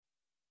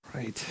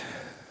Right.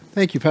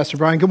 Thank you, Pastor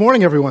Brian. Good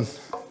morning, everyone.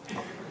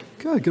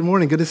 Good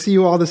morning. Good to see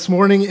you all this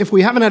morning. If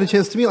we haven't had a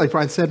chance to meet, like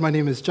Brian said, my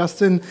name is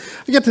Justin.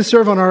 I get to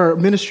serve on our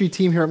ministry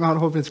team here at Mount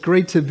Hope, and it's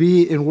great to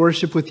be in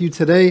worship with you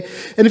today.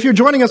 And if you're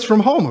joining us from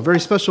home, a very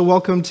special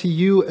welcome to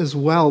you as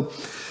well.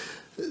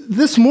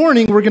 This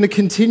morning, we're going to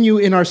continue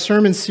in our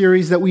sermon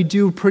series that we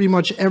do pretty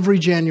much every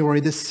January,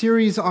 this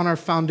series on our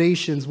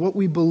foundations, what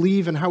we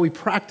believe and how we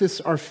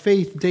practice our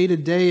faith day to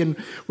day, and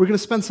we're going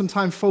to spend some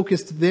time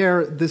focused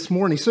there this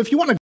morning. So if you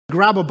want to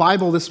grab a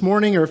Bible this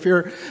morning, or if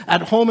you're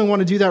at home and want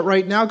to do that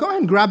right now, go ahead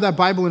and grab that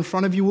Bible in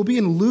front of you. We'll be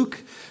in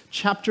Luke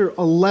chapter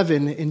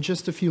 11 in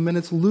just a few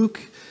minutes. Luke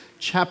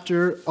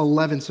chapter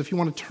 11. So if you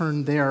want to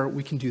turn there,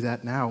 we can do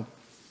that now.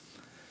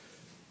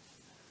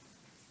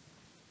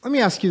 Let me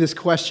ask you this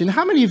question.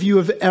 How many of you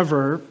have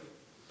ever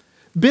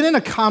been in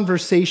a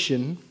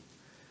conversation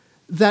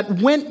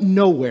that went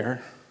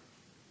nowhere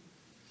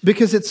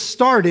because it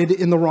started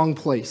in the wrong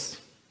place?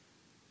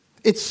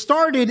 It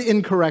started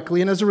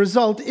incorrectly, and as a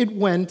result, it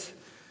went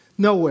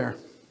nowhere.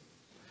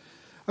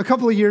 A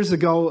couple of years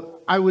ago,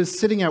 I was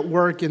sitting at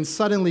work and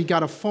suddenly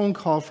got a phone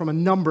call from a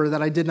number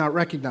that I did not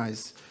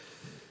recognize.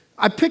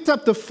 I picked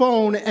up the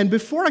phone, and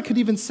before I could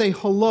even say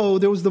hello,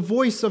 there was the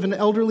voice of an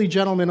elderly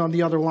gentleman on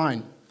the other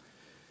line.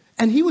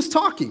 And he was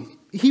talking.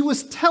 He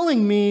was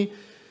telling me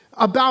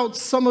about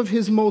some of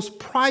his most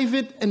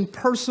private and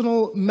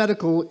personal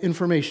medical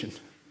information.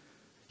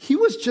 He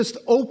was just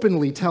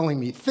openly telling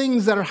me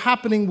things that are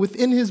happening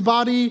within his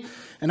body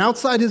and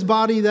outside his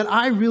body that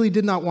I really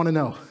did not want to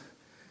know.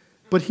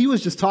 But he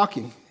was just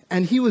talking,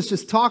 and he was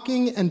just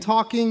talking,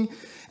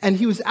 and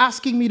he was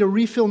asking me to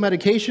refill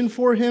medication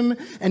for him,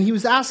 and he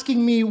was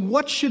asking me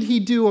what should he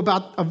do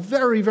about a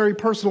very, very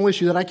personal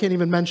issue that I can't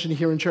even mention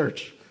here in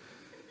church.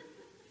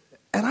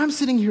 And I'm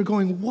sitting here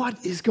going,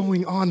 what is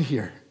going on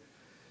here?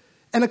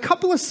 And a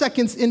couple of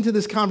seconds into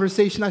this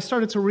conversation, I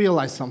started to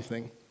realize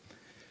something.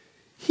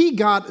 He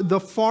got the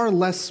far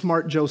less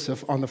smart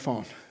Joseph on the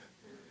phone.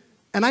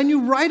 And I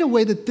knew right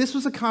away that this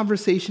was a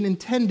conversation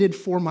intended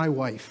for my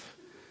wife.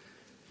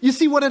 You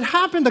see, what had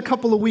happened a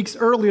couple of weeks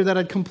earlier that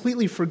I'd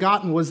completely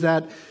forgotten was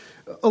that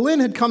Alin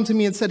had come to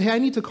me and said, hey, I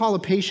need to call a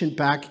patient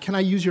back. Can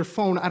I use your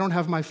phone? I don't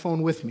have my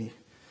phone with me.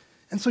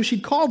 And so she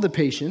called the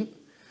patient.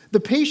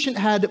 The patient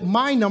had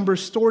my number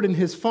stored in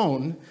his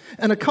phone.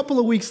 And a couple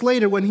of weeks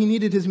later, when he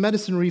needed his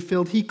medicine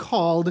refilled, he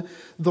called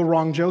the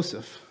wrong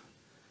Joseph.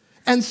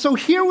 And so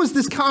here was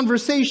this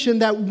conversation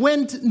that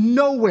went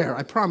nowhere.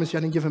 I promise you,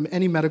 I didn't give him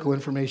any medical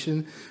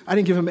information. I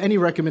didn't give him any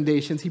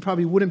recommendations. He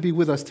probably wouldn't be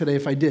with us today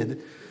if I did.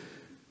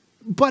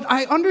 But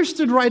I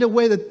understood right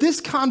away that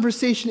this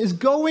conversation is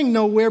going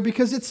nowhere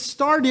because it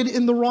started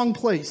in the wrong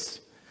place.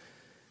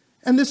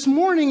 And this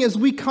morning, as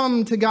we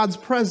come to God's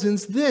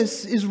presence,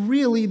 this is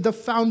really the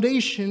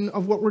foundation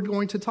of what we're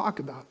going to talk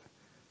about.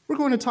 We're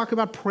going to talk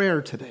about prayer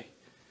today.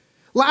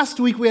 Last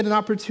week, we had an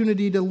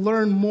opportunity to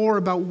learn more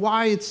about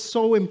why it's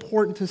so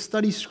important to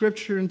study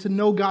Scripture and to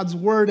know God's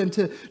Word and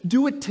to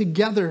do it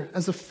together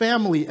as a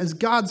family, as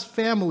God's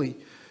family,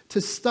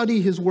 to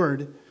study His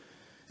Word.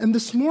 And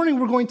this morning,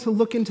 we're going to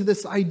look into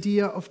this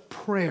idea of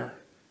prayer,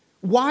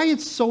 why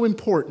it's so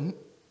important,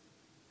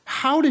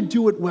 how to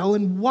do it well,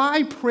 and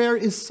why prayer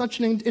is such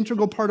an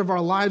integral part of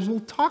our lives. We'll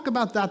talk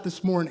about that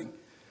this morning.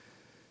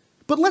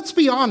 But let's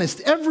be honest,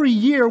 every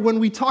year when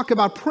we talk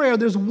about prayer,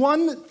 there's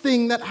one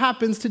thing that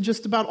happens to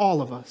just about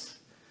all of us,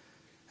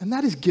 and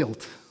that is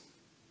guilt.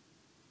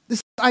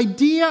 This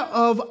idea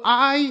of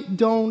I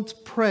don't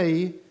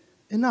pray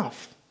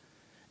enough,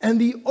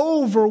 and the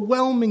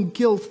overwhelming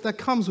guilt that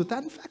comes with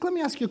that. In fact, let me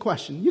ask you a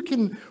question. You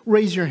can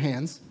raise your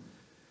hands.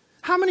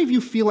 How many of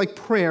you feel like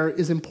prayer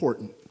is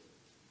important?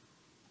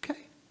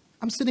 Okay,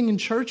 I'm sitting in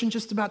church, and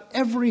just about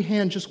every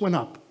hand just went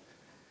up.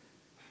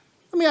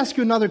 Let me ask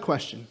you another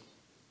question.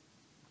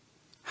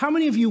 How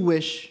many of you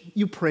wish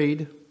you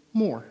prayed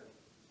more?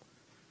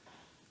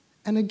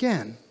 And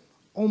again,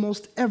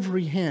 almost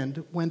every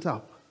hand went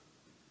up.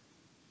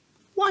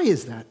 Why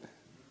is that?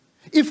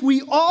 If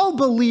we all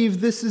believe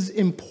this is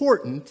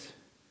important,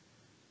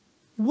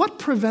 what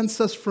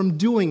prevents us from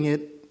doing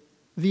it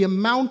the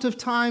amount of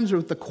times or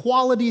with the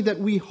quality that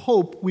we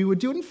hope we would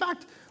do it? In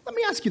fact, let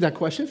me ask you that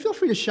question. Feel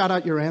free to shout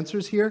out your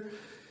answers here.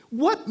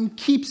 What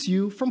keeps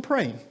you from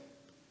praying?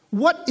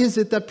 What is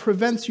it that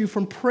prevents you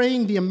from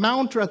praying the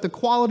amount or at the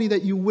quality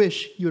that you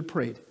wish you had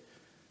prayed?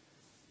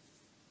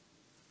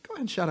 Go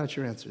ahead and shout out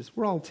your answers.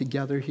 We're all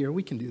together here.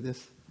 We can do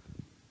this.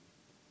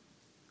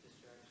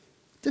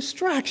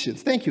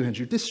 Distractions. Thank you,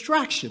 Andrew.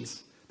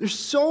 Distractions. There's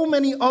so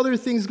many other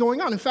things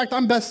going on. In fact,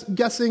 I'm best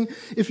guessing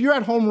if you're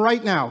at home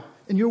right now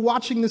and you're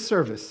watching this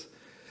service,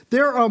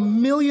 there are a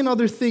million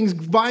other things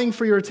vying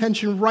for your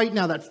attention right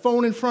now. That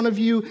phone in front of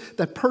you,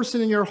 that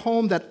person in your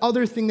home, that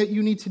other thing that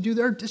you need to do.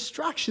 There are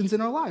distractions in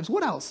our lives.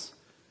 What else?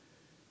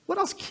 What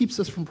else keeps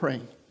us from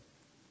praying?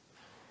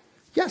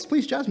 Yes,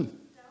 please, Jasmine.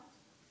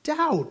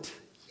 Doubt.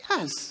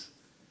 Yes.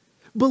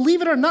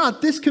 Believe it or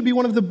not, this could be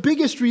one of the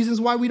biggest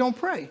reasons why we don't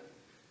pray.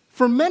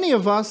 For many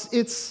of us, I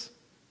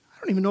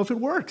don't even know if it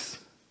works.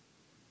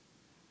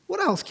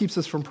 What else keeps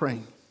us from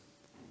praying?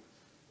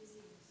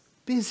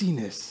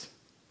 busyness,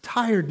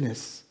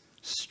 tiredness,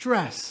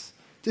 stress,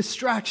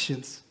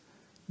 distractions,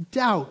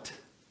 doubt.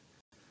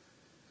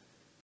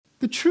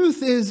 The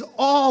truth is,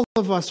 all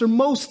of us, or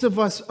most of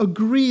us,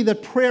 agree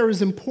that prayer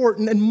is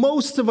important, and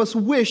most of us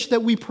wish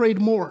that we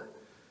prayed more.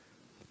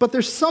 But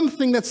there's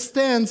something that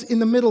stands in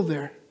the middle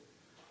there.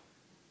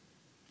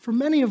 For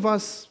many of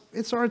us,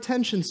 it's our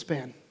attention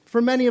span.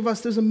 For many of us,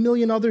 there's a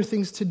million other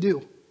things to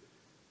do.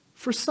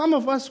 For some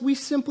of us, we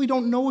simply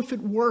don't know if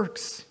it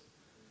works.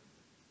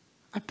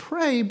 I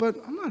pray, but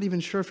I'm not even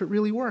sure if it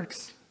really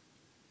works.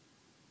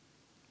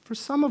 For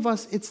some of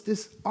us, it's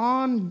this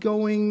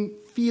ongoing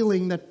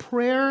feeling that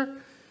prayer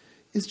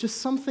is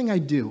just something I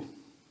do.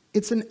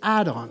 It's an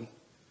add-on.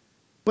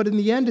 But in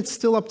the end, it's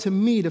still up to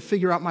me to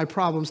figure out my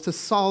problems, to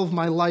solve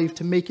my life,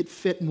 to make it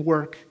fit and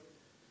work.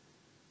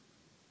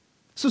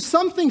 So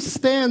something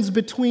stands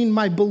between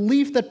my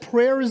belief that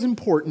prayer is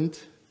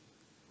important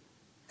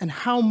and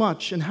how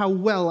much and how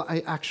well I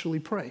actually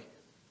pray.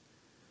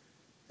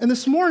 And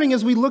this morning,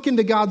 as we look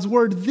into God's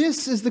Word,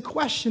 this is the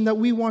question that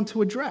we want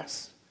to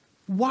address.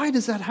 Why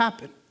does that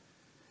happen?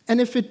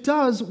 And if it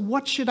does,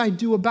 what should I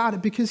do about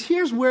it? Because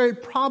here's where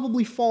it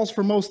probably falls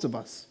for most of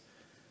us.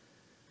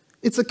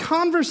 It's a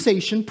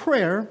conversation,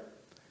 prayer,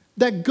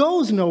 that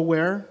goes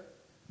nowhere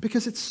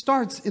because it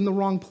starts in the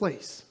wrong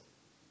place.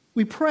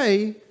 We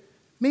pray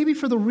maybe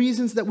for the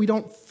reasons that we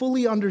don't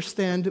fully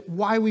understand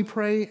why we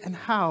pray and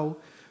how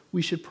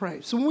we should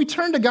pray. So when we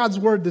turn to God's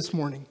Word this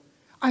morning,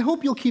 I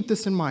hope you'll keep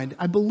this in mind.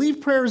 I believe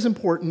prayer is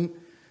important,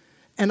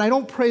 and I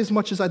don't pray as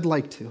much as I'd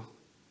like to.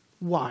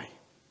 Why?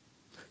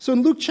 So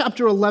in Luke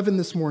chapter 11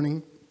 this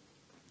morning,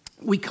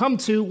 we come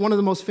to one of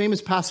the most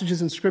famous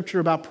passages in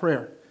Scripture about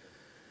prayer.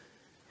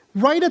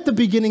 Right at the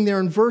beginning there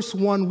in verse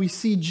 1, we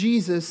see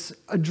Jesus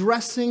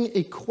addressing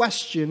a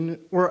question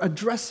or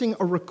addressing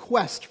a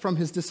request from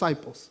his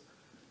disciples.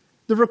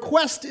 The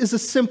request is a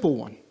simple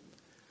one.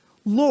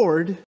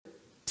 Lord,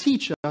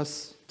 teach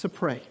us to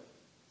pray.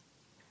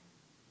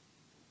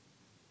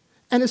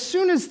 And as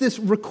soon as this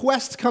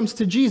request comes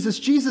to Jesus,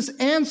 Jesus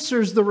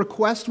answers the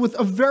request with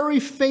a very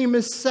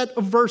famous set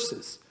of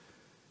verses.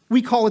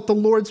 We call it the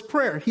Lord's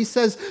Prayer. He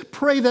says,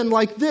 pray then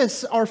like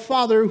this, our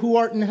Father who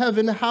art in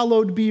heaven,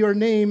 hallowed be your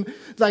name,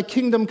 thy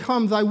kingdom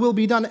come, thy will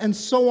be done, and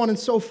so on and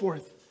so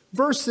forth.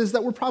 Verses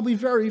that we're probably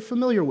very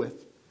familiar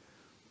with.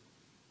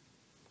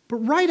 But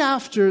right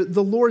after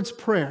the Lord's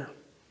Prayer,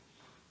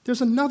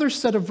 there's another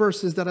set of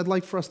verses that I'd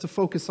like for us to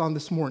focus on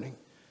this morning.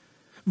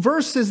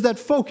 Verses that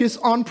focus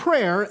on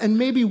prayer and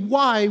maybe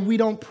why we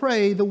don't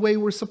pray the way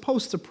we're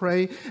supposed to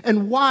pray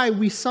and why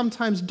we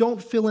sometimes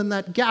don't fill in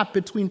that gap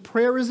between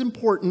prayer is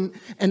important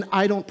and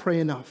I don't pray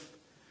enough.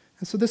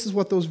 And so this is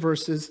what those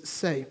verses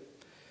say.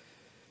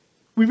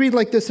 We read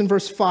like this in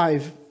verse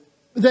 5.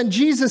 Then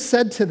Jesus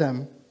said to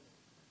them,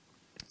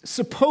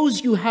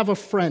 suppose you have a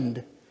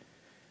friend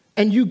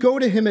and you go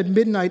to him at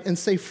midnight and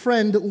say,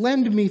 friend,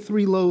 lend me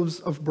 3 loaves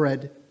of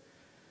bread.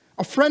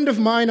 A friend of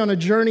mine on a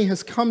journey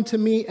has come to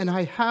me, and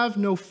I have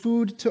no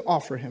food to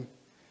offer him.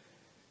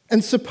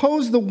 And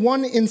suppose the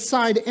one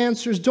inside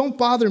answers, don't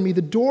bother me,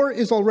 the door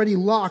is already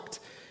locked,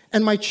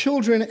 and my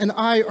children and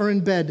I are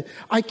in bed.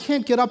 I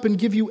can't get up and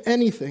give you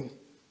anything.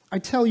 I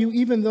tell you,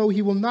 even though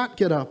he will not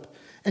get up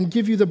and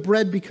give you the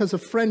bread because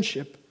of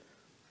friendship,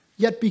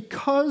 yet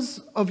because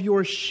of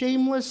your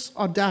shameless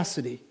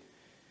audacity,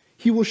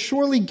 he will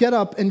surely get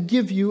up and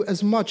give you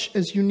as much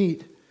as you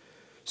need.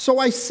 So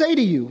I say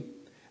to you,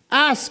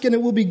 ask and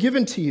it will be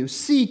given to you.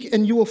 Seek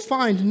and you will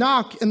find.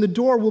 Knock and the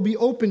door will be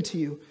opened to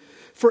you.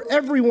 For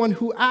everyone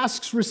who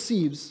asks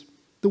receives.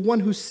 The one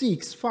who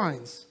seeks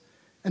finds.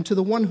 And to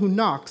the one who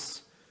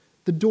knocks,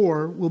 the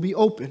door will be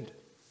opened.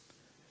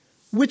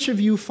 Which of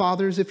you,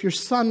 fathers, if your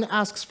son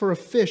asks for a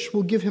fish,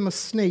 will give him a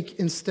snake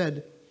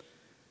instead?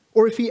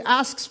 Or if he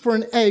asks for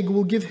an egg,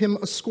 will give him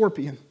a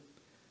scorpion?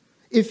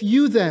 If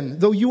you then,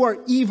 though you are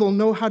evil,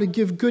 know how to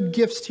give good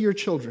gifts to your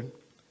children,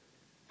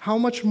 how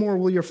much more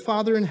will your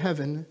Father in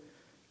heaven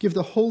give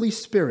the Holy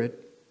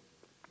Spirit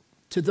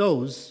to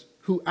those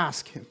who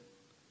ask him?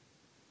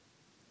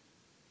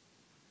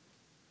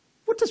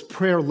 What does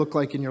prayer look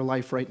like in your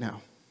life right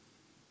now?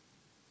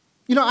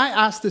 You know, I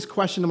asked this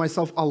question to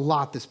myself a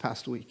lot this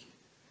past week.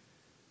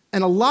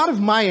 And a lot of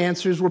my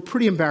answers were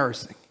pretty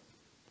embarrassing.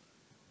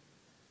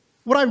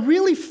 What I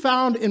really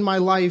found in my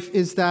life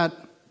is that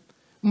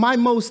my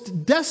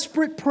most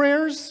desperate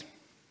prayers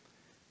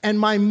and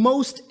my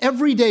most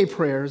everyday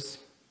prayers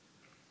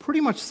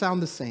pretty much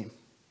sound the same.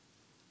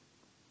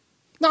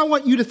 Now I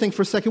want you to think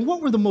for a second,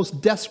 what were the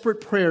most desperate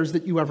prayers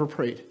that you ever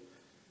prayed?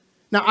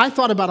 Now I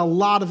thought about a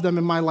lot of them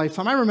in my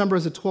lifetime. I remember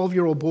as a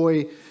 12-year-old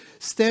boy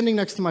standing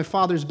next to my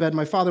father's bed.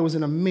 My father was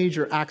in a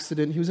major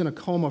accident. He was in a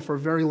coma for a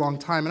very long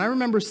time. And I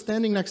remember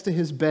standing next to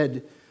his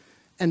bed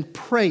and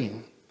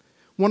praying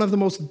one of the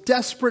most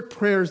desperate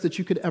prayers that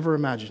you could ever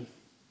imagine.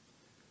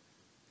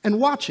 And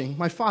watching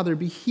my father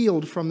be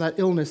healed from that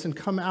illness and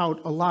come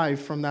out alive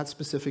from that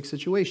specific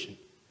situation.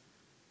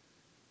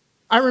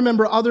 I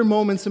remember other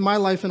moments in my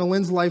life and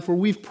Alyn's life where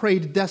we've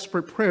prayed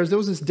desperate prayers. There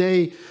was this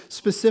day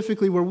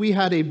specifically where we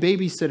had a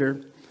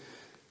babysitter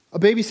a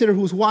babysitter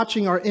who was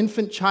watching our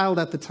infant child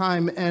at the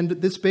time, and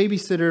this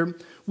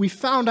babysitter, we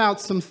found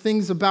out some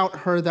things about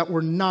her that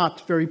were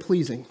not very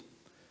pleasing.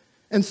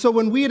 And so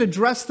when we had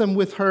addressed them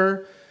with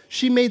her,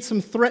 she made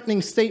some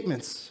threatening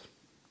statements.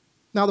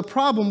 Now, the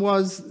problem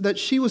was that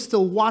she was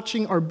still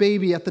watching our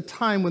baby at the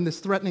time when this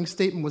threatening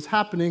statement was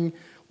happening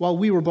while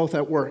we were both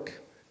at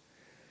work.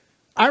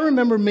 I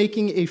remember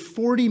making a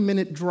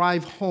 40-minute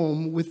drive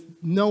home with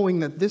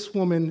knowing that this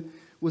woman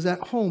was at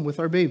home with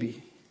our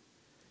baby.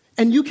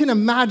 And you can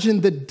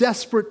imagine the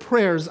desperate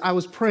prayers I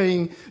was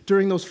praying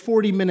during those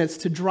 40 minutes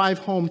to drive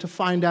home to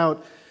find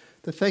out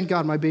that, thank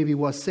God, my baby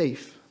was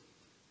safe.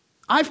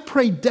 I've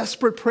prayed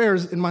desperate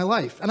prayers in my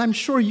life, and I'm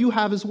sure you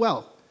have as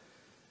well.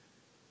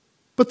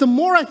 But the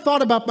more I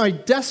thought about my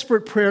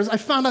desperate prayers, I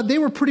found out they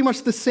were pretty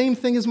much the same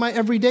thing as my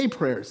everyday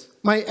prayers.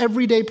 My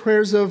everyday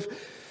prayers of,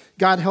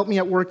 God, help me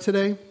at work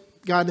today.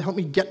 God, help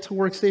me get to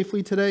work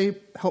safely today.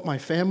 Help my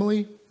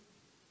family.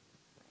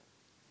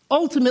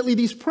 Ultimately,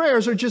 these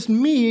prayers are just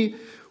me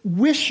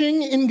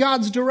wishing in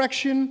God's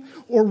direction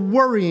or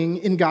worrying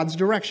in God's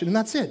direction. And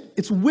that's it.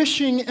 It's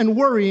wishing and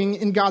worrying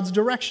in God's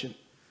direction.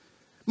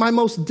 My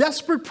most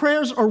desperate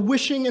prayers are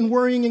wishing and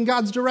worrying in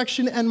God's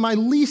direction, and my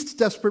least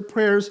desperate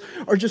prayers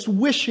are just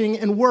wishing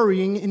and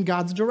worrying in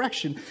God's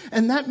direction.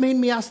 And that made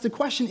me ask the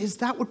question, is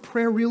that what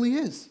prayer really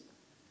is?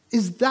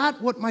 Is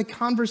that what my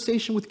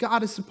conversation with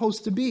God is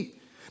supposed to be?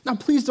 Now,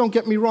 please don't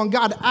get me wrong.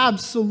 God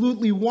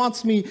absolutely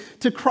wants me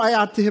to cry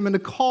out to him and to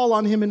call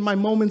on him in my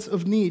moments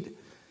of need.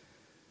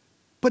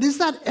 But is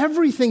that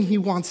everything he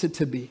wants it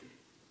to be?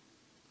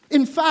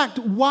 In fact,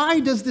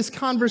 why does this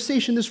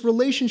conversation, this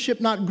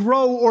relationship not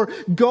grow or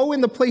go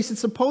in the place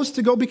it's supposed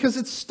to go? Because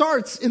it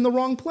starts in the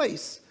wrong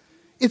place.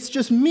 It's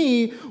just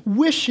me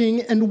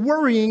wishing and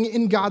worrying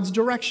in God's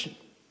direction.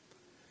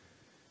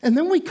 And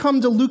then we come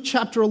to Luke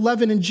chapter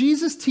 11, and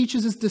Jesus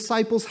teaches his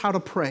disciples how to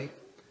pray.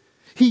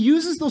 He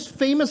uses those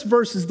famous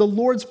verses, the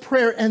Lord's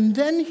Prayer, and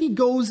then he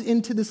goes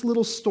into this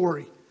little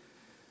story.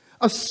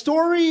 A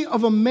story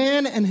of a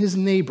man and his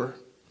neighbor.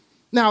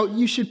 Now,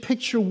 you should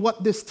picture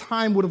what this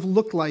time would have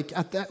looked like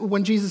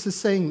when Jesus is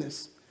saying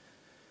this.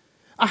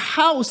 A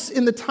house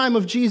in the time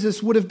of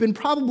Jesus would have been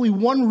probably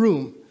one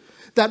room.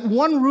 That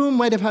one room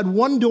might have had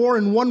one door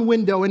and one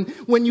window, and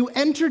when you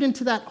entered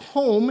into that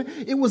home,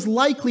 it was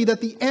likely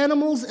that the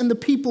animals and the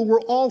people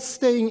were all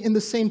staying in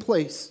the same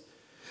place.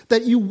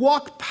 That you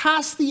walk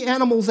past the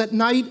animals at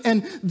night,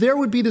 and there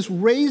would be this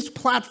raised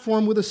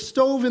platform with a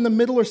stove in the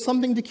middle or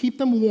something to keep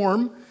them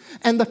warm,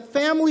 and the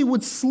family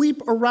would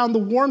sleep around the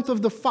warmth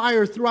of the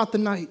fire throughout the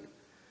night.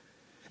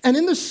 And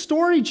in the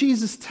story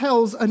Jesus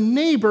tells, a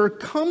neighbor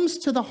comes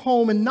to the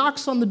home and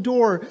knocks on the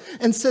door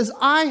and says,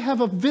 I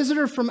have a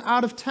visitor from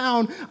out of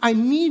town. I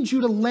need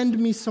you to lend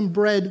me some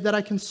bread that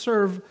I can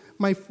serve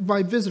my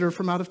visitor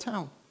from out of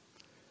town.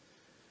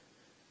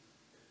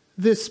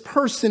 This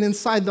person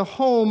inside the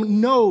home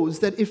knows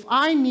that if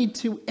I need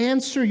to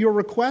answer your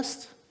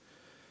request,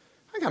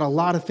 I got a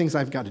lot of things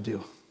I've got to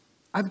do.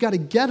 I've got to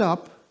get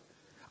up.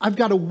 I've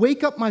got to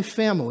wake up my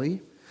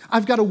family.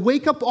 I've got to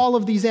wake up all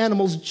of these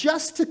animals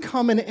just to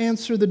come and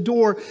answer the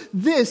door.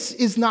 This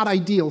is not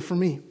ideal for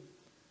me.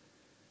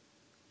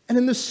 And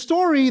in the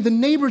story, the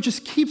neighbor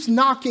just keeps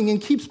knocking and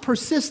keeps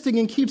persisting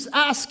and keeps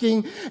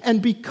asking.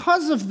 And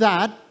because of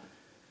that,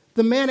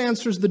 the man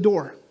answers the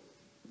door.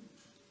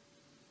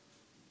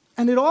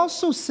 And it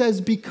also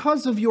says,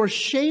 because of your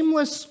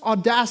shameless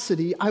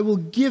audacity, I will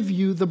give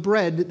you the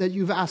bread that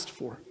you've asked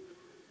for.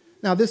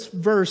 Now, this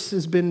verse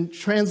has been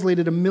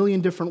translated a million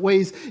different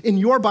ways. In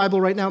your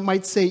Bible right now, it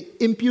might say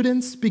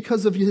impudence.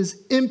 Because of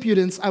his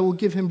impudence, I will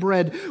give him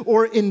bread.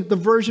 Or in the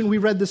version we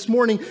read this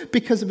morning,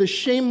 because of his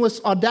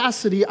shameless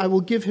audacity, I will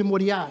give him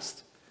what he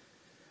asked.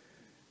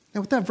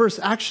 Now, what that verse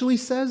actually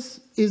says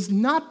is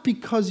not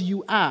because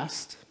you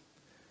asked,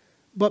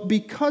 but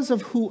because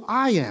of who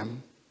I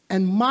am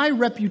and my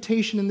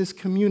reputation in this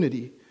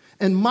community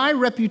and my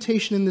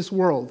reputation in this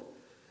world,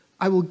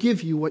 I will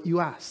give you what you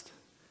asked.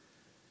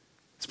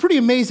 It's pretty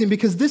amazing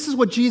because this is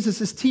what Jesus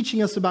is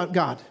teaching us about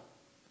God.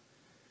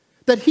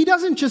 That he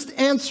doesn't just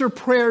answer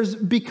prayers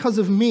because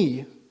of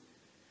me.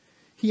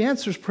 He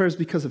answers prayers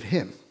because of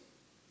him.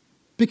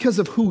 Because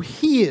of who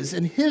he is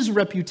and his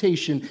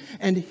reputation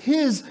and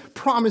his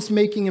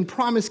promise-making and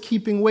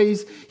promise-keeping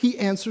ways, he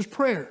answers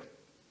prayer.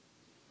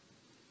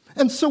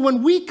 And so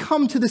when we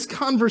come to this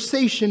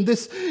conversation,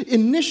 this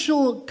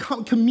initial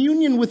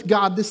communion with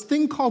God, this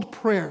thing called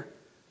prayer,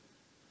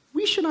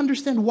 we should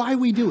understand why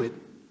we do it.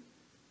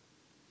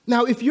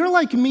 Now, if you're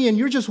like me and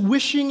you're just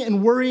wishing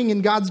and worrying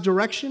in God's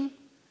direction,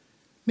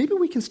 maybe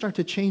we can start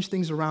to change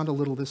things around a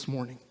little this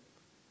morning.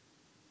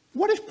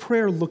 What if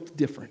prayer looked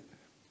different?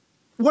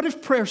 What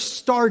if prayer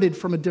started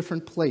from a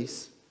different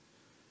place?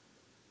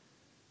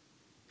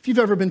 If you've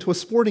ever been to a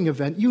sporting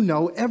event, you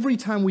know every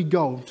time we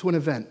go to an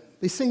event,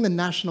 they sing the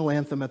national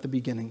anthem at the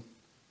beginning.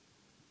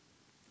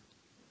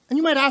 And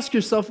you might ask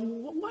yourself,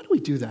 why do we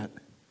do that?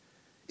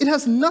 It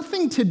has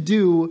nothing to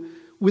do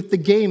with the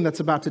game that's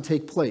about to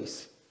take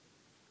place.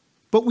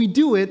 But we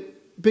do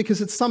it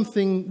because it's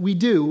something we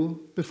do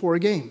before a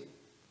game.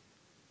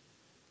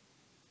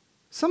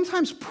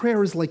 Sometimes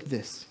prayer is like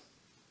this.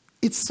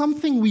 It's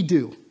something we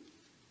do.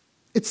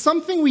 It's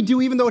something we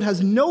do even though it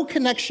has no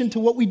connection to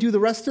what we do the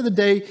rest of the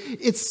day.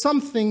 It's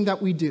something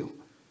that we do.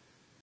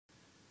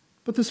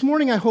 But this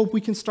morning, I hope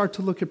we can start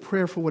to look at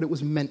prayer for what it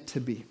was meant to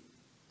be.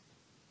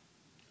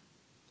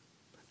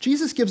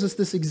 Jesus gives us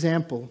this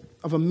example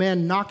of a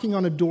man knocking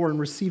on a door and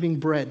receiving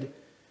bread,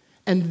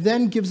 and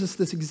then gives us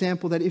this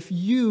example that if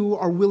you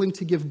are willing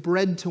to give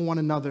bread to one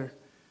another,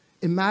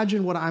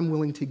 imagine what I'm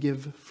willing to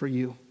give for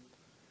you.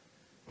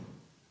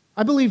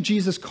 I believe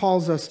Jesus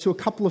calls us to a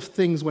couple of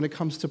things when it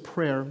comes to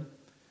prayer.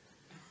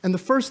 And the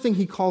first thing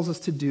he calls us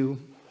to do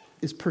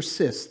is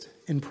persist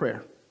in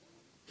prayer.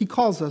 He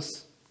calls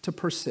us to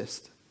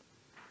persist.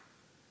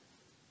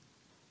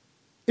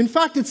 In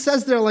fact, it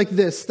says there like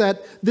this,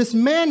 that this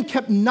man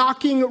kept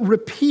knocking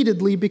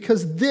repeatedly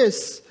because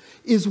this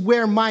is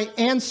where my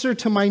answer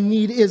to my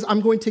need is.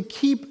 I'm going to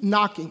keep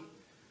knocking.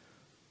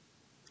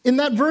 In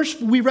that verse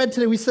we read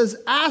today, he says,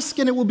 ask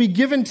and it will be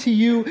given to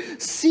you,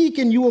 seek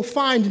and you will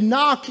find,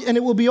 knock and it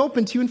will be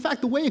open to you. In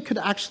fact, the way it could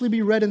actually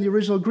be read in the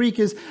original Greek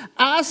is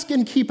ask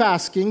and keep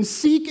asking,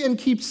 seek and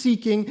keep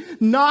seeking,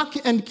 knock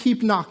and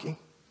keep knocking.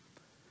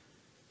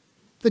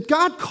 That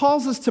God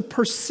calls us to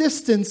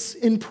persistence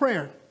in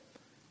prayer.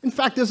 In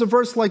fact, there's a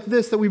verse like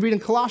this that we read in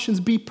Colossians,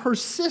 be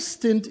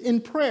persistent in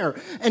prayer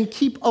and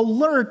keep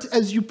alert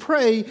as you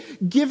pray,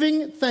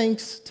 giving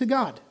thanks to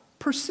God.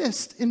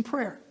 Persist in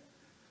prayer.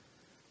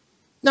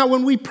 Now,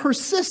 when we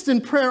persist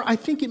in prayer, I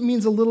think it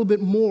means a little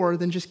bit more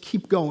than just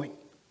keep going.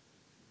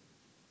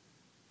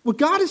 What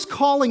God is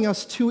calling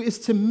us to is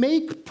to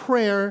make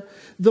prayer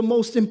the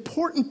most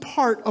important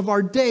part of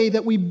our day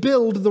that we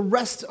build the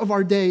rest of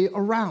our day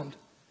around.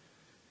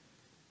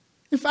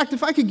 In fact,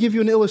 if I could give you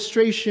an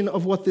illustration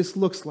of what this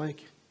looks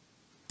like.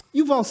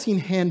 You've all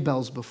seen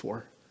handbells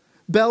before.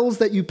 Bells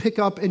that you pick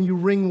up and you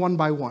ring one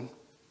by one.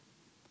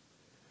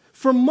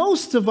 For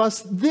most of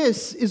us,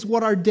 this is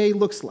what our day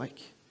looks like.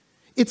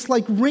 It's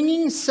like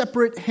ringing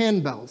separate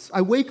handbells.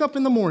 I wake up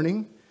in the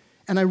morning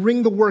and I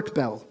ring the work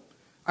bell.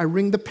 I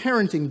ring the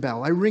parenting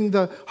bell. I ring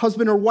the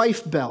husband or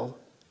wife bell.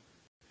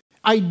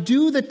 I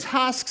do the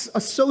tasks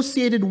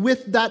associated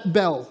with that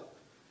bell.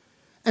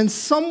 And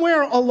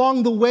somewhere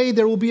along the way,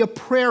 there will be a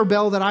prayer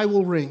bell that I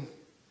will ring.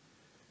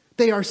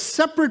 They are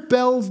separate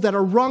bells that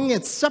are rung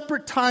at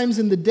separate times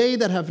in the day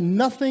that have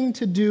nothing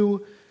to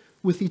do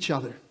with each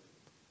other.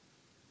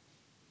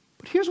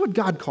 But here's what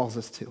God calls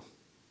us to.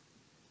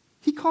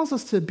 He calls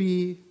us to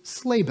be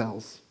sleigh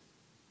bells.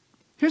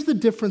 Here's the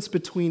difference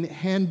between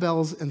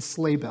handbells and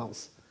sleigh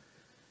bells.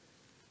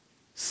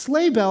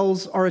 Sleigh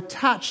bells are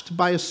attached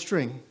by a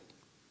string,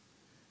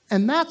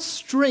 and that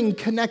string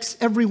connects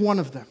every one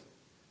of them.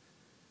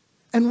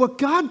 And what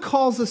God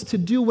calls us to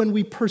do when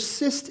we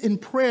persist in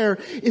prayer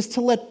is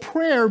to let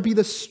prayer be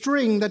the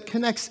string that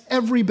connects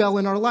every bell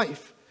in our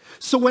life.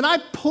 So when I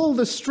pull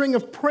the string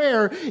of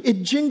prayer,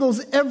 it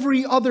jingles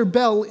every other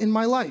bell in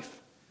my life.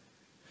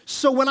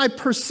 So when I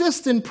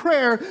persist in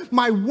prayer,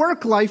 my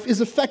work life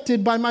is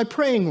affected by my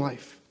praying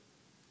life.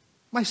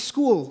 My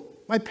school,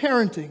 my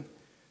parenting,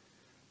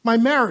 my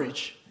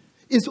marriage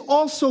is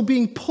also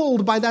being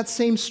pulled by that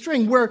same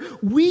string, where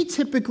we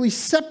typically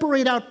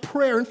separate out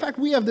prayer. In fact,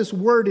 we have this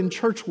word in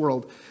church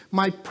world,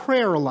 my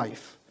prayer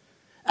life,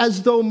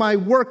 as though my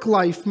work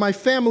life, my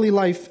family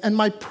life, and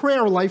my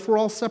prayer life were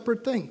all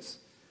separate things.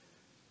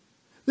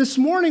 This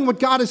morning, what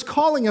God is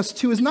calling us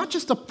to is not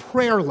just a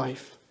prayer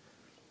life,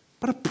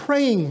 but a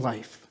praying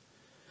life.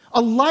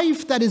 A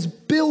life that is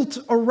built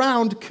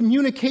around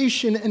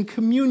communication and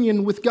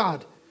communion with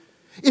God.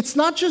 It's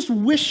not just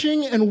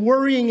wishing and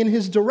worrying in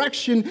his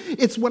direction.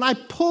 It's when I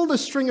pull the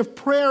string of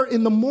prayer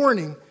in the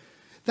morning,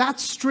 that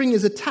string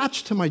is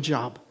attached to my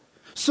job.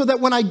 So that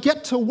when I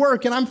get to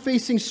work and I'm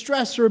facing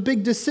stress or a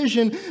big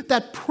decision,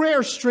 that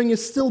prayer string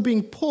is still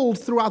being pulled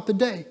throughout the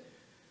day.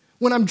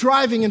 When I'm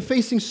driving and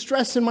facing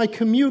stress in my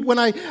commute, when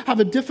I have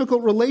a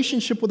difficult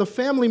relationship with a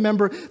family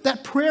member,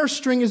 that prayer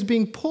string is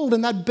being pulled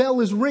and that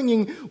bell is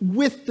ringing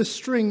with the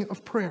string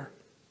of prayer.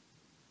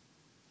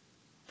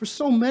 For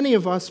so many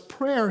of us,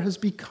 prayer has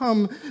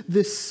become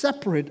this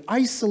separate,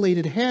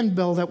 isolated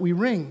handbell that we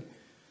ring.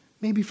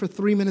 Maybe for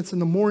 3 minutes in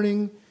the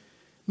morning,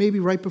 maybe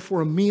right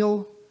before a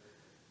meal.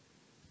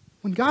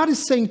 When God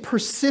is saying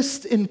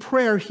persist in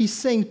prayer, he's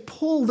saying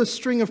pull the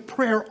string of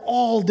prayer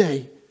all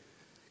day.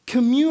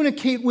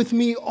 Communicate with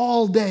me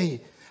all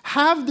day.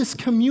 Have this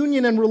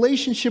communion and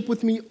relationship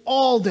with me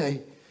all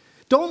day.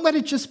 Don't let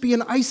it just be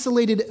an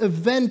isolated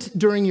event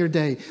during your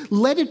day.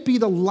 Let it be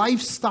the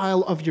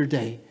lifestyle of your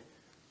day.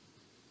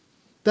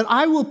 That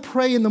I will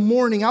pray in the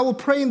morning, I will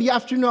pray in the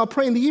afternoon, I'll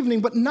pray in the evening,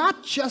 but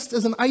not just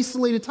as an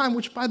isolated time,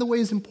 which by the way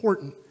is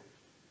important.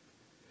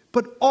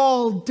 But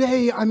all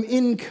day I'm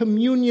in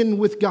communion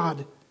with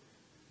God.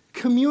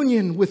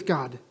 Communion with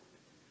God.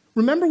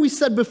 Remember we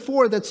said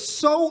before that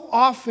so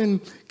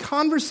often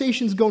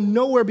conversations go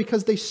nowhere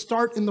because they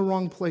start in the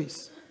wrong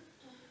place.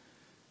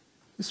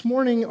 This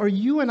morning, are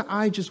you and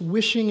I just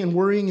wishing and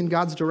worrying in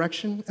God's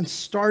direction and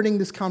starting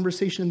this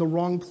conversation in the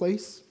wrong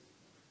place?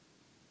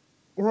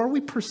 Or are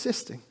we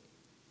persisting?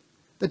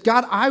 That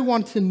God, I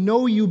want to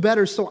know you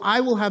better, so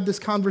I will have this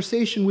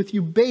conversation with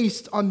you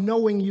based on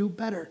knowing you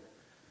better.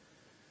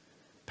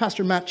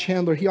 Pastor Matt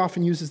Chandler, he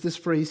often uses this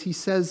phrase. He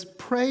says,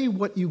 pray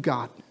what you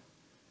got.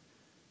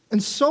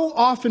 And so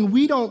often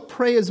we don't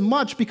pray as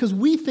much because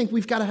we think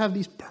we've got to have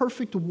these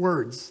perfect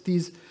words,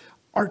 these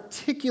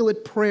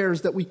articulate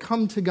prayers that we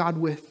come to God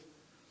with.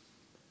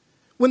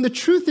 When the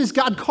truth is,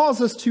 God calls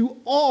us to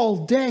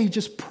all day,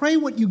 just pray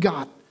what you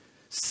got.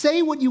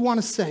 Say what you want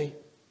to say.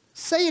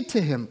 Say it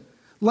to him.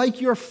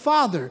 Like your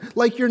father,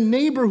 like your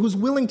neighbor who's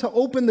willing to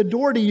open the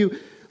door to you,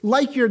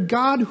 like your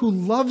God who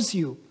loves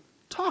you.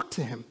 Talk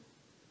to him.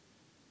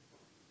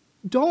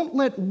 Don't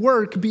let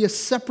work be a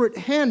separate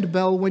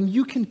handbell when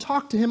you can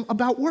talk to him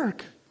about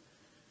work.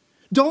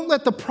 Don't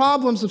let the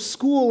problems of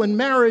school and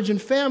marriage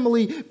and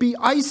family be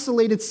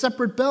isolated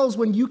separate bells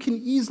when you can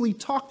easily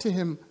talk to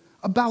him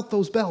about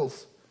those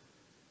bells.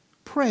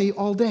 Pray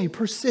all day.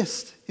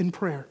 Persist in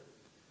prayer.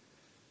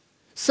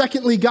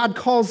 Secondly, God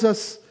calls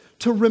us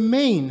to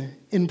remain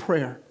in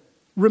prayer.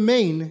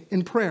 Remain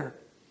in prayer.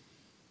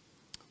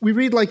 We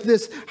read like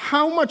this,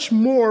 how much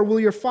more will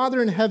your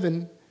Father in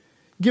heaven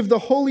give the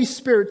Holy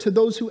Spirit to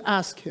those who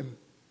ask him?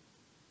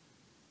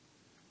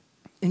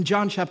 In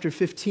John chapter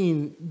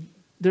 15,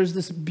 there's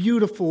this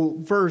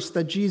beautiful verse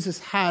that Jesus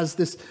has,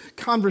 this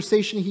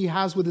conversation he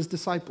has with his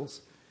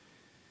disciples.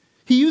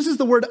 He uses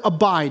the word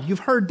abide. You've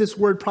heard this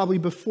word probably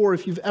before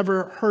if you've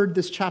ever heard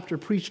this chapter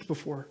preached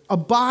before.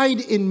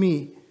 Abide in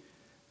me,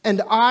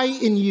 and I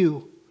in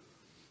you.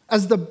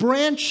 As the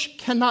branch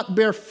cannot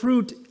bear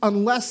fruit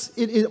unless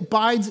it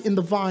abides in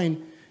the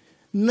vine,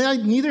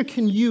 neither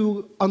can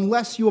you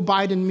unless you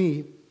abide in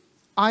me.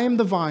 I am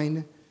the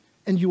vine,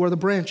 and you are the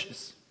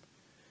branches.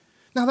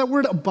 Now, that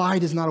word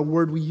abide is not a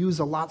word we use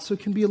a lot, so it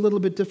can be a little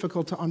bit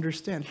difficult to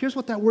understand. Here's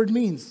what that word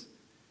means.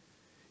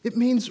 It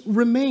means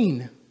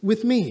remain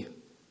with me.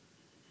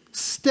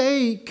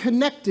 Stay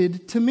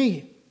connected to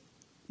me.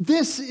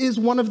 This is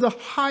one of the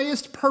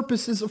highest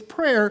purposes of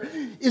prayer,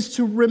 is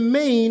to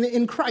remain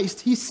in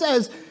Christ. He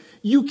says,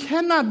 you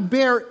cannot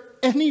bear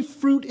any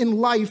fruit in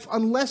life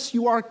unless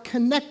you are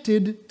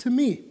connected to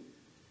me.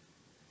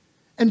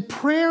 And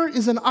prayer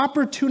is an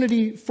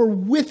opportunity for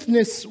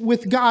witness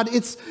with God.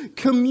 It's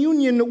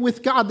communion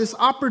with God, this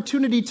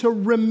opportunity to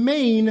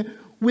remain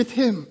with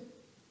him.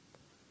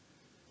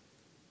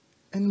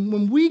 And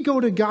when we go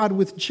to God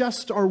with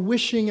just our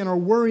wishing and our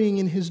worrying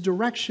in his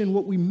direction,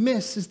 what we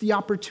miss is the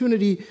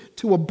opportunity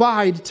to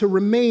abide, to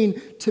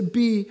remain, to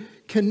be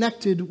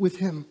connected with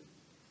him.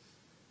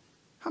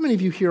 How many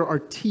of you here are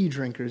tea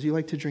drinkers? You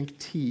like to drink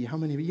tea? How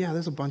many of you? Yeah,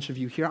 there's a bunch of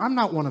you here. I'm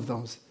not one of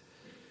those.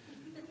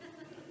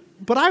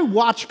 But I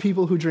watch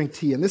people who drink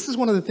tea, and this is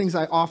one of the things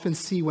I often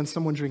see when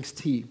someone drinks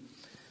tea.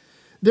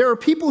 There are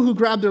people who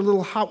grab their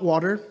little hot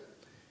water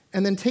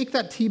and then take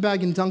that tea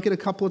bag and dunk it a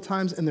couple of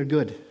times, and they're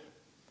good.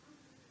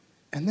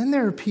 And then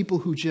there are people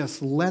who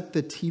just let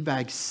the tea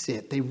bag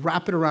sit. They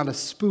wrap it around a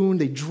spoon.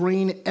 They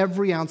drain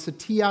every ounce of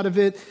tea out of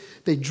it.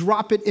 They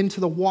drop it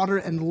into the water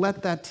and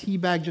let that tea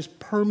bag just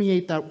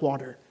permeate that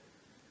water.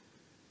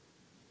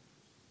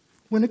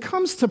 When it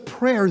comes to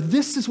prayer,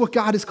 this is what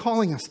God is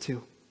calling us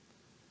to.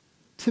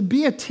 To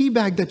be a tea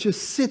bag that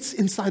just sits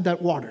inside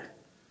that water.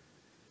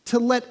 To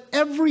let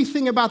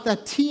everything about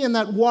that tea and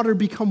that water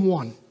become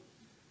one.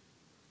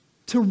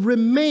 To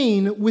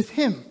remain with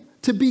him.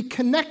 To be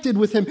connected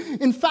with him.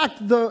 In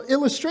fact, the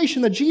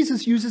illustration that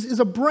Jesus uses is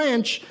a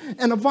branch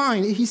and a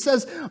vine. He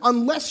says,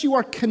 unless you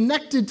are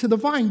connected to the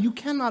vine, you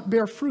cannot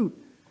bear fruit.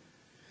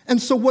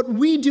 And so what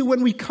we do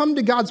when we come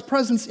to God's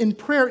presence in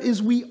prayer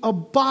is we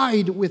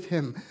abide with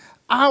him,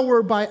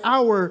 hour by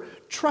hour,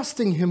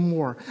 trusting him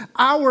more,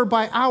 hour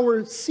by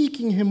hour,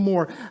 seeking him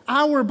more,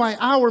 hour by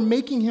hour,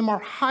 making him our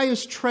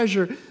highest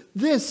treasure.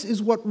 This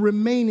is what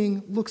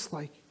remaining looks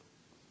like.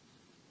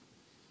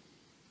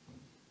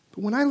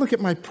 But when I look at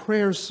my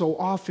prayers so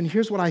often,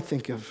 here's what I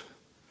think of.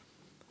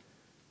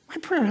 My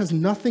prayer has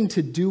nothing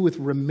to do with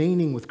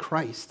remaining with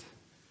Christ.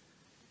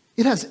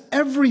 It has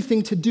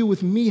everything to do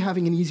with me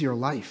having an easier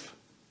life.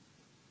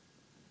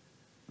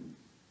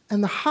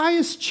 And the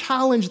highest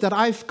challenge that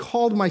I've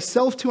called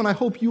myself to, and I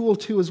hope you will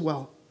too as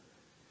well,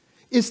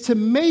 is to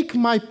make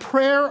my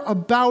prayer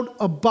about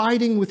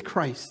abiding with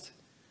Christ.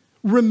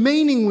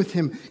 Remaining with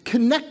him,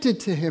 connected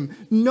to him,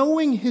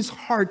 knowing his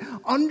heart,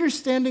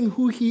 understanding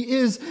who he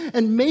is,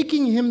 and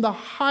making him the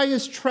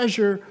highest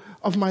treasure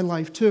of my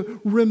life,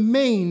 to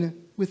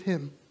remain with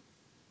him.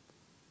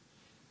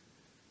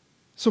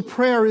 So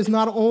prayer is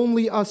not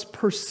only us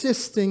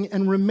persisting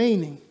and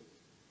remaining.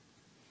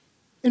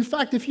 In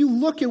fact, if you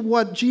look at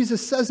what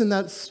Jesus says in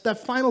that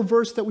final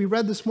verse that we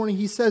read this morning,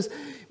 he says,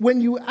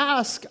 when you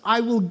ask,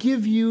 I will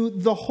give you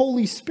the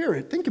Holy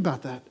Spirit. Think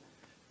about that.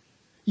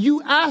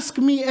 You ask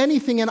me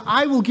anything and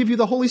I will give you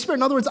the Holy Spirit.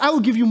 In other words, I will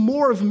give you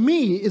more of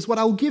me is what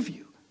I will give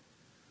you.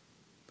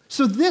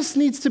 So this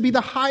needs to be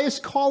the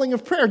highest calling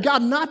of prayer.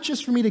 God, not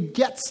just for me to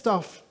get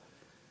stuff,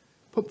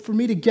 but for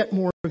me to get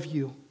more of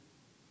you.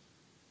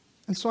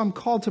 And so I'm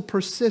called to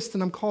persist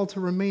and I'm called to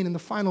remain. And the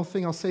final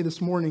thing I'll say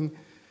this morning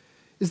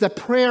is that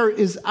prayer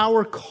is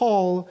our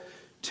call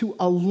to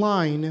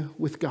align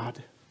with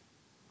God,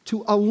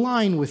 to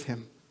align with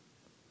him.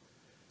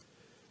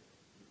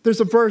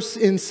 There's a verse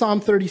in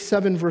Psalm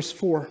 37, verse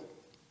 4.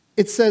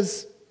 It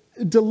says,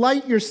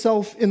 "Delight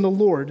yourself in the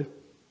Lord,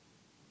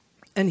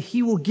 and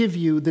he will give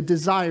you the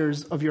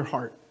desires of your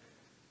heart."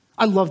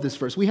 I love this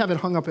verse. We have it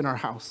hung up in our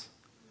house.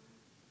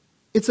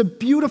 It's a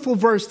beautiful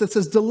verse that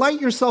says, "Delight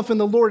yourself in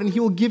the Lord, and he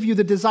will give you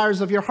the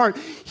desires of your heart."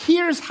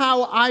 Here's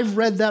how I've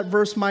read that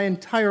verse my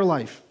entire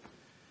life.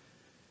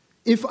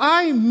 If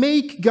I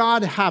make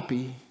God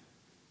happy,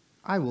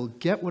 I will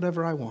get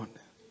whatever I want.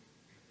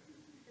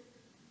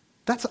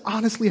 That's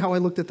honestly how I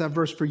looked at that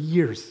verse for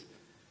years.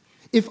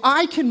 If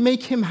I can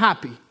make him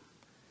happy,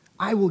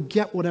 I will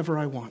get whatever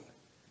I want.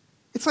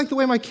 It's like the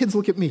way my kids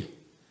look at me.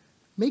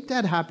 Make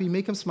dad happy,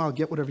 make him smile,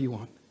 get whatever you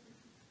want.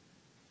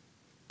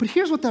 But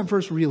here's what that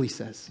verse really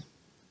says.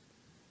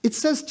 It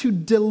says to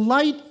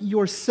delight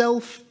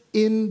yourself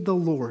in the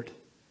Lord.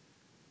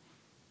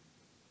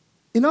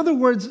 In other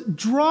words,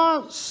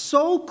 draw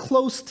so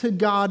close to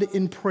God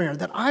in prayer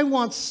that I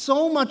want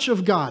so much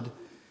of God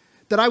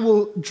that I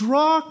will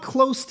draw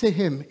close to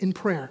him in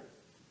prayer.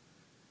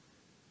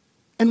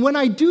 And when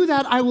I do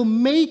that, I will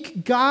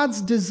make God's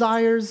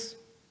desires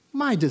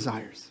my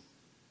desires.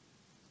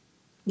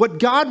 What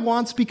God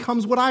wants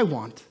becomes what I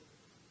want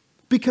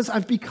because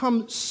I've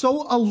become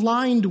so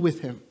aligned with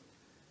him.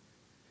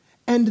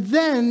 And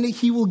then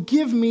he will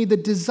give me the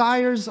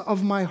desires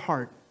of my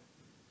heart.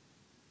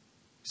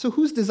 So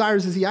whose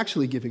desires is he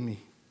actually giving me?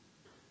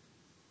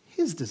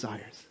 His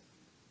desires.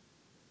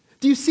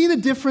 Do you see the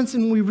difference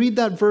when we read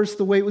that verse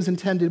the way it was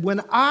intended?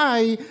 When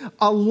I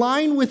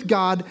align with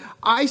God,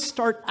 I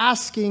start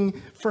asking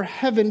for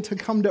heaven to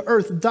come to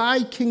earth.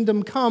 Thy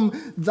kingdom come,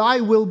 thy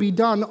will be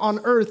done on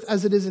earth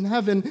as it is in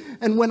heaven.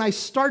 And when I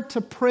start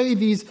to pray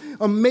these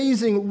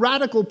amazing,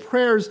 radical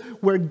prayers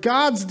where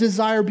God's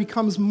desire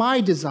becomes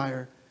my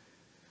desire,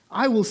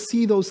 I will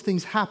see those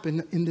things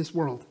happen in this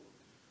world.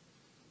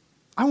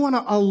 I want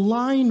to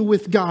align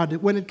with God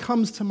when it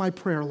comes to my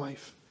prayer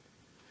life.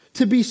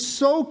 To be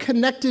so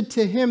connected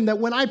to him that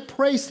when I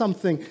pray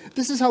something,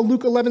 this is how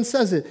Luke 11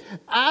 says it,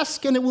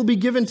 ask and it will be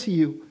given to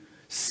you.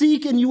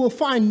 Seek and you will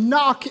find.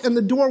 Knock and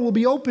the door will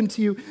be opened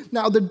to you.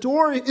 Now, the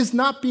door is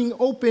not being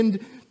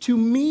opened to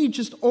me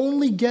just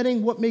only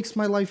getting what makes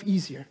my life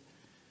easier.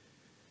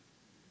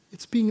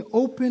 It's being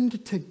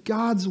opened to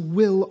God's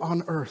will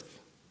on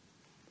earth.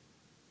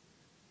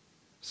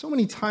 So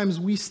many times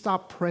we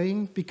stop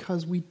praying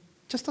because it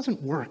just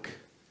doesn't work.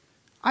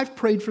 I've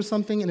prayed for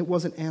something and it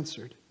wasn't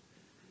answered.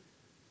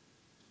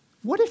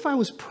 What if I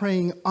was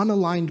praying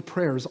unaligned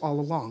prayers all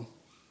along?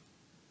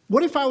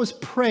 What if I was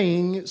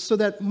praying so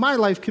that my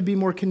life could be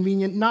more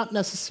convenient, not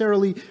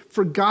necessarily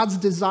for God's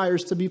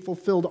desires to be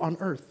fulfilled on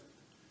earth?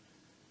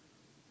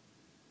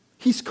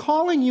 He's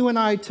calling you and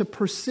I to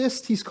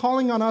persist. He's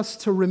calling on us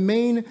to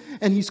remain,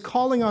 and he's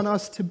calling on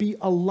us to be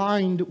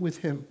aligned with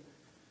him.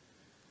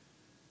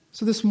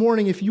 So this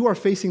morning, if you are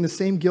facing the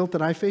same guilt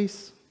that I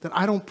face, that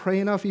I don't pray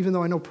enough even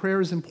though I know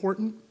prayer is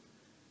important,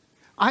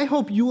 I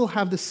hope you will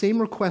have the same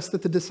request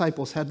that the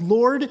disciples had.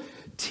 Lord,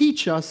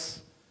 teach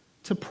us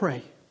to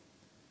pray.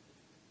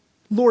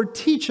 Lord,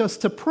 teach us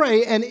to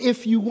pray. And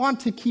if you want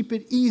to keep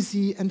it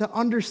easy and to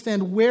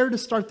understand where to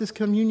start this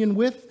communion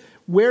with,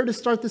 where to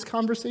start this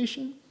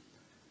conversation,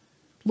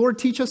 Lord,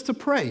 teach us to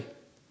pray.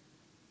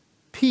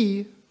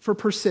 P for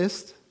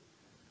persist,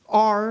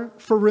 R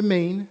for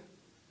remain,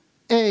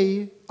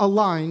 A,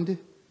 aligned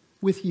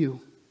with you.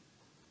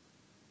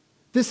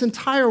 This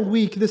entire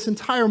week, this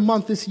entire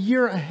month, this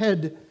year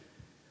ahead,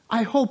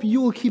 I hope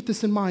you will keep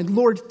this in mind.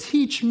 Lord,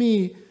 teach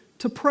me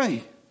to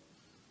pray.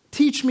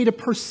 Teach me to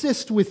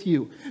persist with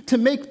you, to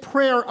make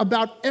prayer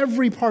about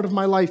every part of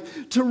my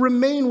life, to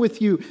remain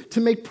with you,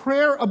 to make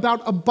prayer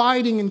about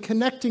abiding and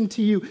connecting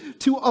to you,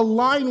 to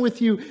align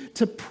with you,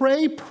 to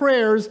pray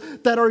prayers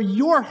that are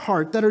your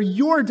heart, that are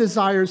your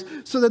desires,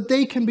 so that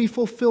they can be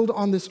fulfilled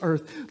on this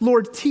earth.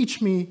 Lord,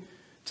 teach me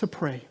to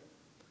pray.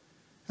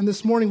 And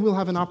this morning, we'll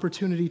have an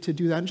opportunity to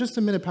do that. In just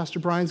a minute, Pastor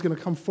Brian's going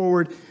to come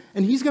forward,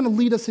 and he's going to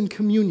lead us in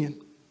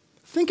communion.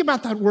 Think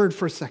about that word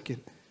for a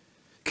second.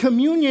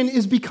 Communion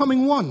is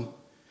becoming one.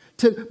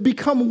 To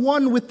become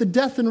one with the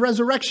death and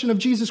resurrection of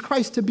Jesus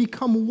Christ, to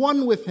become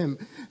one with him.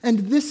 And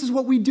this is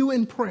what we do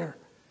in prayer.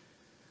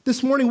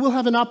 This morning, we'll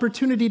have an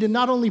opportunity to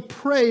not only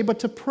pray, but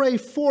to pray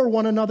for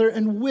one another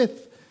and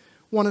with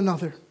one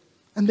another.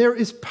 And there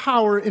is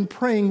power in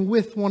praying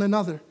with one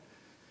another.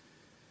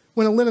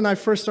 When Lynn and I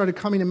first started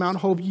coming to Mount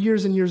Hope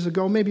years and years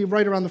ago, maybe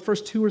right around the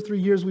first 2 or 3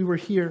 years we were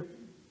here,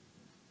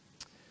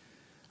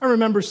 I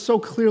remember so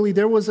clearly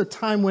there was a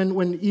time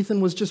when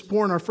Ethan was just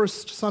born, our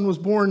first son was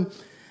born,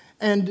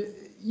 and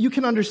you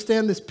can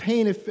understand this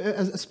pain,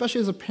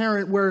 especially as a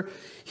parent, where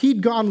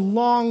he'd gone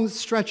long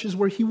stretches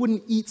where he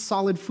wouldn't eat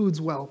solid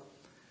foods well.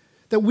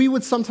 That we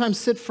would sometimes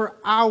sit for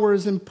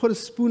hours and put a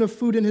spoon of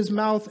food in his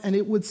mouth, and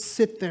it would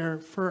sit there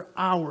for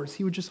hours.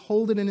 He would just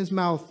hold it in his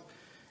mouth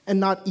and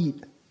not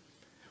eat.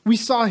 We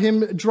saw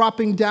him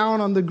dropping down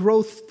on the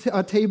growth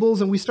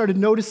tables, and we started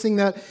noticing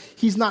that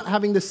he's not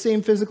having the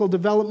same physical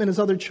development as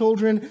other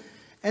children.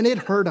 And it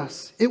hurt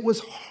us. It was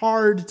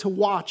hard to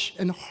watch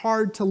and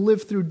hard to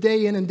live through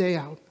day in and day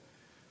out.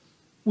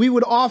 We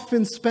would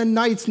often spend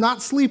nights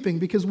not sleeping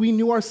because we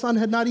knew our son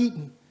had not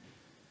eaten.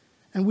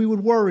 And we would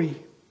worry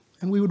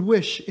and we would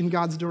wish in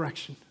God's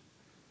direction.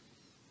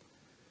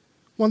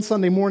 One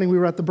Sunday morning, we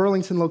were at the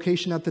Burlington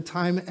location at the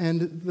time,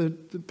 and the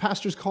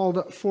pastors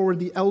called forward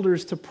the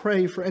elders to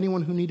pray for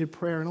anyone who needed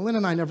prayer. And Lynn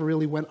and I never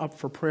really went up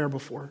for prayer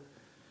before.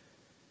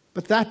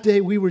 But that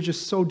day, we were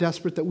just so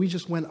desperate that we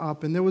just went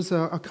up. And there was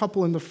a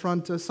couple in the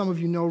front. Some of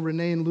you know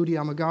Renee and Ludi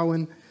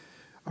Amagawan.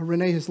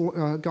 Renee has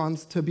gone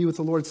to be with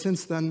the Lord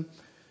since then.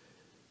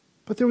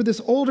 But there were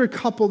this older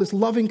couple, this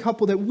loving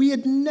couple that we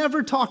had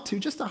never talked to,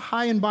 just a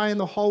hi and bye in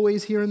the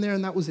hallways here and there,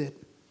 and that was it.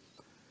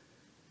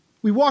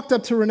 We walked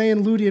up to Renee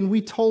and Ludi, and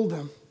we told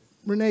them,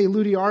 Renee,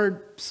 Ludi,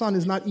 our son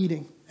is not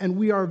eating, and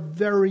we are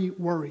very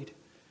worried.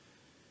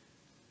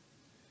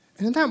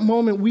 And in that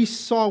moment, we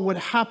saw what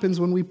happens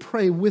when we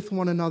pray with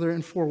one another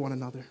and for one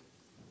another.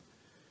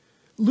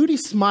 Ludi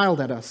smiled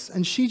at us,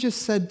 and she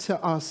just said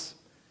to us,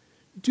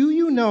 do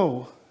you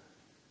know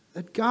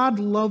that God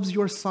loves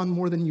your son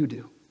more than you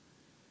do?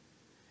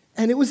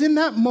 And it was in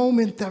that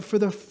moment that for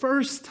the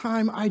first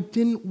time, I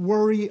didn't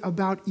worry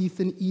about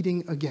Ethan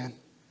eating again.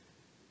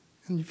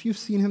 And if you've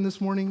seen him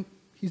this morning,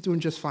 he's doing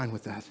just fine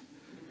with that.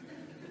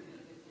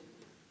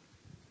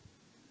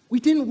 We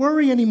didn't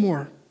worry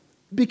anymore,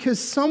 because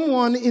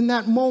someone in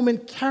that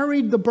moment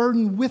carried the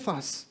burden with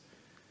us.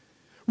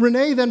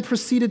 Renee then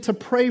proceeded to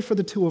pray for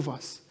the two of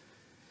us.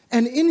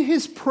 And in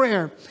his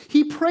prayer,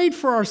 he prayed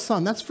for our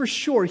son, that's for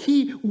sure.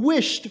 He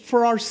wished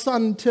for our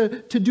son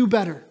to do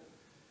better.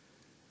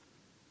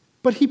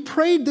 But he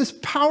prayed this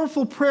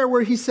powerful prayer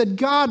where he said,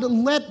 God,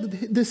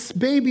 let this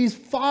baby's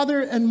father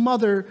and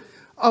mother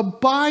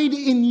abide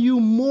in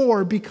you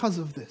more because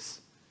of this.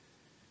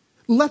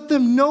 Let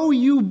them know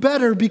you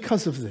better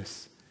because of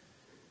this.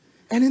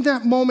 And in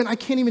that moment, I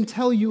can't even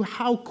tell you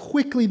how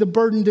quickly the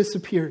burden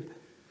disappeared.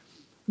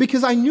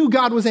 Because I knew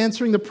God was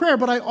answering the prayer,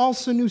 but I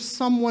also knew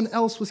someone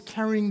else was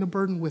carrying the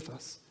burden with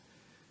us.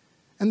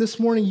 And this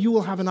morning, you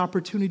will have an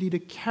opportunity to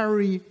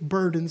carry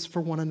burdens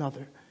for one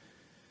another.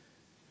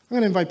 I'm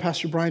going to invite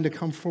Pastor Brian to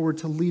come forward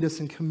to lead us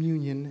in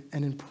communion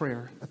and in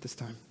prayer at this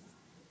time.